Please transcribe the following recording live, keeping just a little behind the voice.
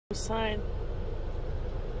Sign.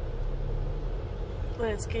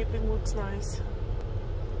 Landscaping looks nice.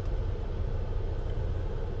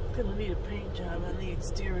 Gonna need a paint job on the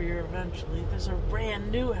exterior eventually. There's a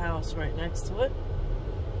brand new house right next to it.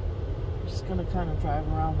 I'm just gonna kind of drive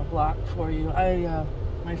around the block for you.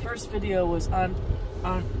 My first video was on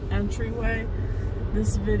entryway.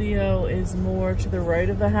 This video is more to the right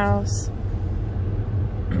of the house.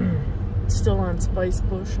 Still on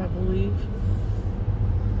Spicebush, I believe.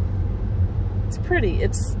 It's pretty.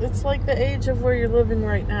 It's like the age of where you're living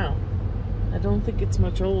right now. I don't think it's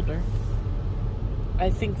much older. I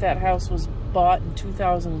think that house was bought in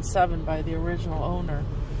 2007 by the original owner.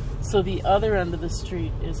 So the other end of the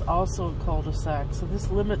street is also a cul-de-sac. So this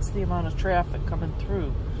limits the amount of traffic coming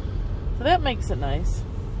through. So that makes it nice.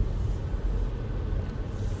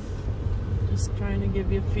 Just trying to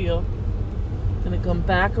give you a feel. Gonna come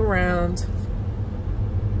back around.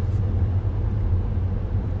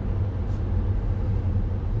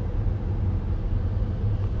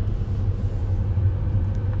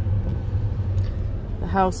 The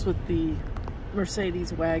house with the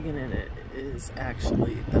Mercedes wagon in it is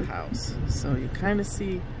actually the house. So you kind of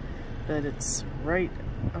see that it's right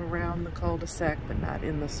around the cul-de-sac, but not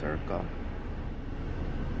in the circle.